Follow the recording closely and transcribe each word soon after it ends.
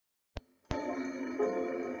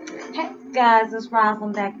Hey guys, it's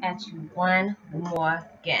Roslynn back at you one more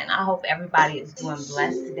again. I hope everybody is doing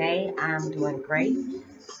blessed today. I'm doing great,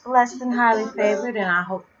 blessed and highly favored, and I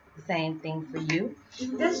hope the same thing for you.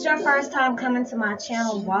 If this is your first time coming to my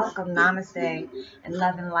channel, welcome, namaste, and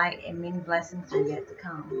love and light and many blessings are yet to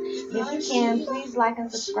come. And if you can, please like and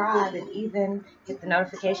subscribe and even hit the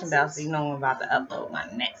notification bell so you know when I'm about to upload my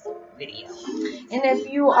next video. And if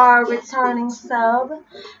you are a returning sub,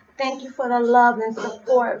 thank you for the love and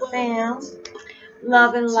support, fam.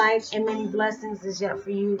 Love and light and many blessings is yet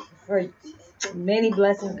for you. For many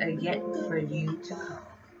blessings are yet for you to come.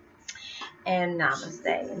 And namaste.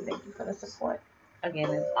 And thank you for the support again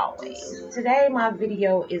as always. Today my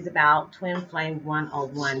video is about Twin Flame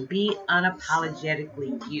 101. Be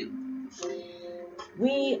unapologetically you.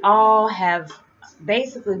 We all have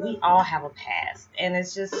we all have a past, and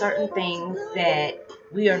it's just certain things that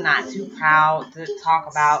we are not too proud to talk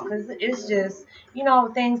about because it's just,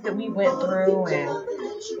 things that we went through, and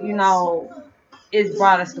it's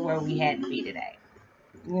brought us to where we had to be today.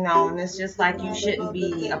 And it's just like you shouldn't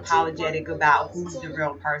be apologetic about who the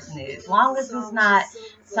real person is, as long as it's not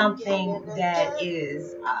something that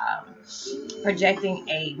is projecting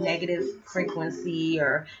a negative frequency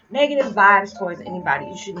or negative vibes towards anybody.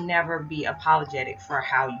 You should never be apologetic for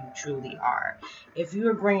how you truly are. If you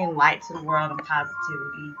are bringing light to the world and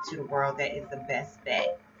positivity to the world, that is the best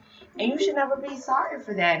bet. And you should never be sorry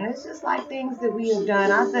for that. And it's just like things that we have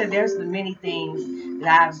done. I said there's many things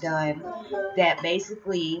that I've done that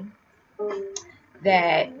basically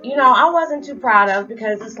I wasn't too proud of,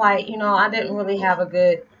 because it's like, I didn't really have a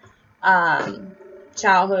good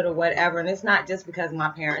childhood or whatever. And it's not just because of my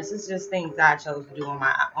parents. It's just things that I chose to do on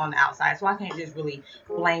the outside. So I can't just really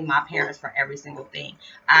blame my parents for every single thing.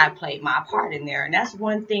 I played my part in there. And that's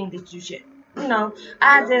one thing that you should, I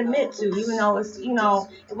had to admit to, even though it's,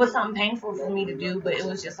 it was something painful for me to do, but it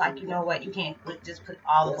was just like, you know what, you can't just put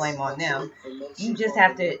all the blame on them. You just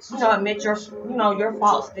have to, admit your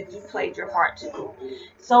faults, that you played your part too.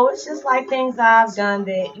 So it's just like things I've done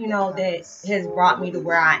that, that has brought me to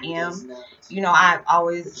where I am. I've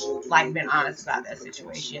always been honest about that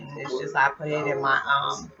situation. It's just, I put it in my,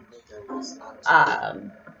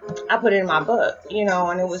 I put it in my book,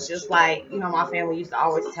 and it was just like, my family used to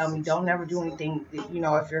always tell me, don't ever do anything, that,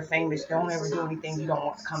 if you're famous, don't ever do anything you don't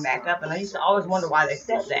want to come back up. And I used to always wonder why they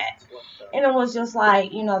said that. And it was just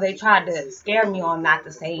like, they tried to scare me on not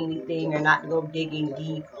to say anything or not to go digging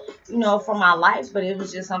deep, for my life. But it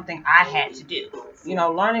was just something I had to do.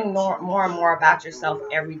 Learning more and more about yourself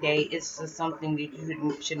every day is just something that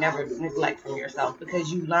you should never neglect from yourself,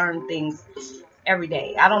 because you learn things every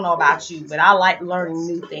day. I don't know about you, but I like learning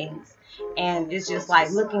new things. And it's just like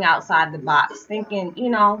looking outside the box, thinking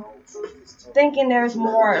there's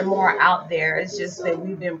more and more out there. It's just that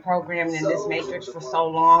we've been programmed in this matrix for so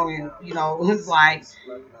long, and it's like,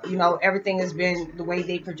 everything has been the way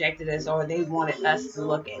they projected us, or they wanted us to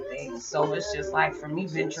look at things. So it's just like, for me,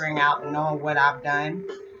 venturing out and knowing what I've done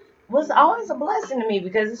was always a blessing to me,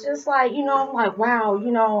 because it's just like, I'm like, wow,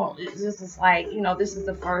 it's just like, this is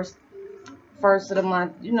the first of the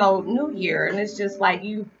month, new year, and it's just like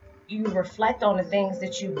you reflect on the things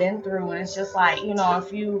that you've been through, and it's just like,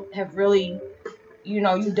 if you have really,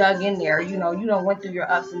 you dug in there, you don't went through your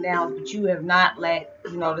ups and downs, but you have not let,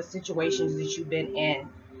 the situations that you've been in,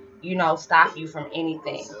 stop you from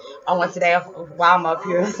anything. I want today, while I'm up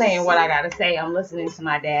here saying what I gotta say, I'm listening to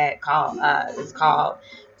my dad it's called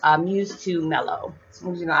Muse to Mellow.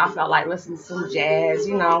 I felt like listening to some jazz,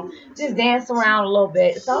 just dance around a little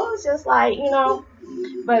bit. So it's just like,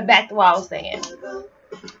 but back to what I was saying.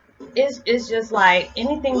 It's just like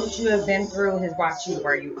anything that you have been through has brought you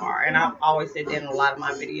where you are. And I've always said that in a lot of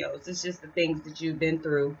my videos. It's just the things that you've been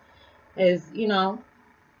through is,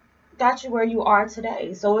 got you where you are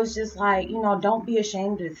today. So it's just like, don't be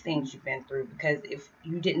ashamed of the things you've been through, because if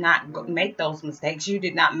you did not make those mistakes, you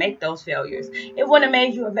did not make those failures, it wouldn't have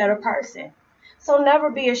made you a better person. So never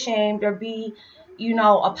be ashamed or be,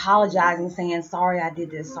 apologizing, saying, sorry I did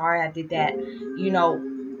this, sorry I did that.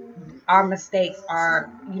 Our mistakes are,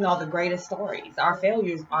 the greatest stories. Our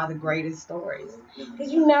failures are the greatest stories.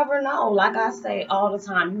 Because you never know. Like I say all the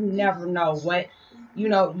time, you never know what, you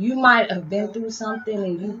might have been through something,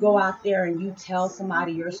 and you go out there and you tell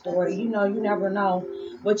somebody your story. You never know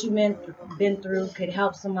what you've been through could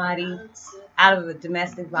help somebody out of a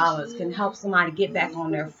domestic violence, can help somebody get back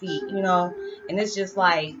on their feet, And it's just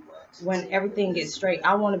like, when everything gets straight,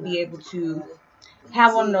 I want to be able to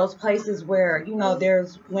have one of those places where,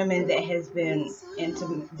 there's women that has been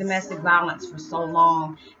into domestic violence for so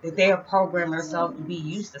long that they have programmed themselves to be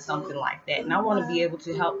used to something like that. And I want to be able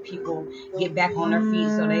to help people get back on their feet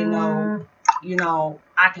so they know you know,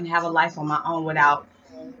 I can have a life on my own without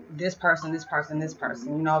this person, this person, this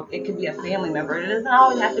person. You know, it could be a family member. It doesn't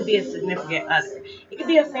always have to be a significant other. It could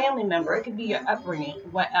be a family member. It could be your upbringing,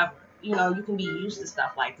 whatever. You know, you can be used to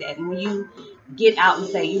stuff like that. And when you get out and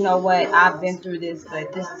say, you know what, I've been through this,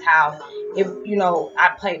 but this is how, if you know,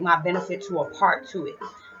 I played my benefit to a part to it,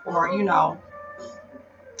 or you know,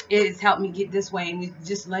 it has helped me get this way, and it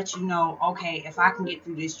just let you know, okay, if I can get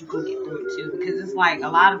through this, you can get through it too. Because it's like a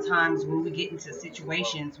lot of times when we get into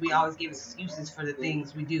situations, we always give excuses for the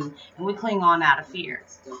things we do, and we cling on out of fear.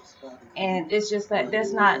 And it's just that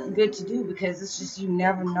that's not good to do, because it's just, you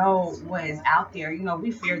never know what is out there. You know,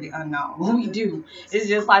 we fear the unknown. We do. It's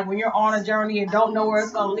just like when you're on a journey and don't know where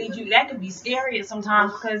it's going to lead you, that can be scary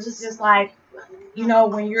sometimes, because it's just like, you know,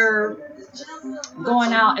 when you're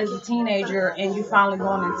going out as a teenager and you finally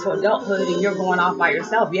going into adulthood and you're going off by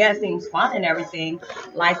yourself. Yeah, it seems fun and everything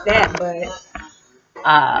like that, but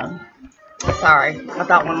sorry, I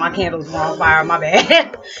thought one of my candles were on fire. My bad.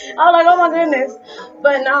 I was like, oh my goodness.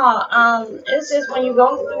 But no, it's just when you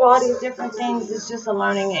go through all these different things, it's just a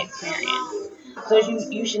learning experience. So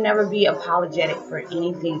you should never be apologetic for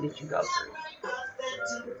anything that you go through.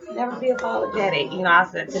 Never be apologetic. You know, I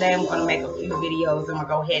said today I'm going to make a few videos and we'll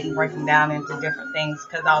go ahead and break them down into different things,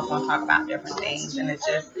 because I was going to talk about different things. And it's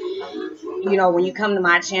just, you know, when you come to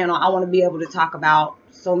my channel, I want to be able to talk about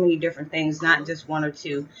so many different things, not just one or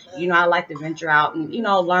two. You know, I like to venture out and, you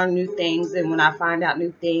know, learn new things. And when I find out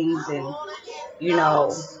new things, and, you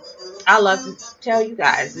know, I love to tell you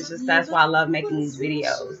guys. It's just, that's why I love making these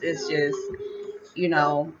videos. It's just, you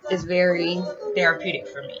know, it's very therapeutic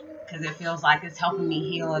for me, because it feels like it's helping me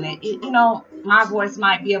heal, and you know, my voice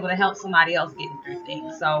might be able to help somebody else getting through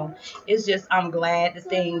things. So it's just, I'm glad the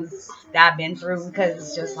things that I've been through, because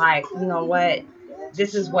it's just like, you know what,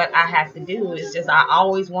 this is what I have to do. It's just, I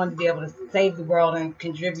always wanted to be able to save the world and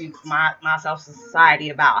contribute myself to society.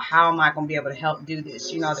 About how am I going to be able to help do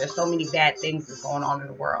this? You know, there's so many bad things that's going on in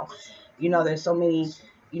the world. You know, there's so many,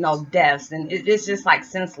 you know, deaths, and it's just like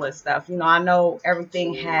senseless stuff. You know, I know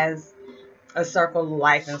everything has a circle of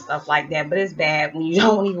life and stuff like that, but it's bad when you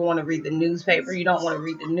don't even want to read the newspaper. You don't want to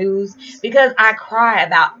read the news, because I cry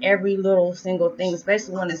about every little single thing,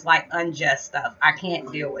 especially when it's like unjust stuff. I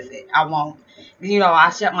can't deal with it. I won't. You know, I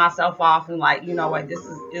shut myself off and like, you know what, this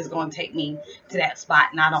is going to take me to that spot,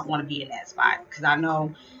 and I don't want to be in that spot, because I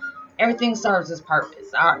know everything serves its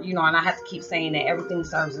purpose. You know, and I have to keep saying that everything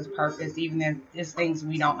serves its purpose, even if it's things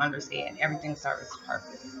we don't understand. Everything serves its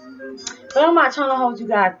purpose. But I'm not trying to hold you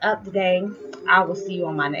guys up today. I will see you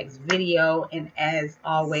on my next video. And as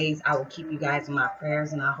always, I will keep you guys in my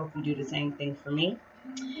prayers, and I hope you do the same thing for me.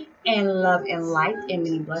 And love and light and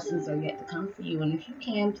many blessings are yet to come for you. And if you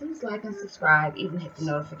can, please like and subscribe. Even hit the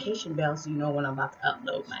notification bell so you know when I'm about to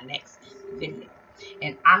upload my next video.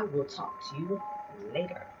 And I will talk to you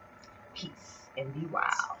later. Peace and be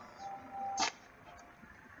wild.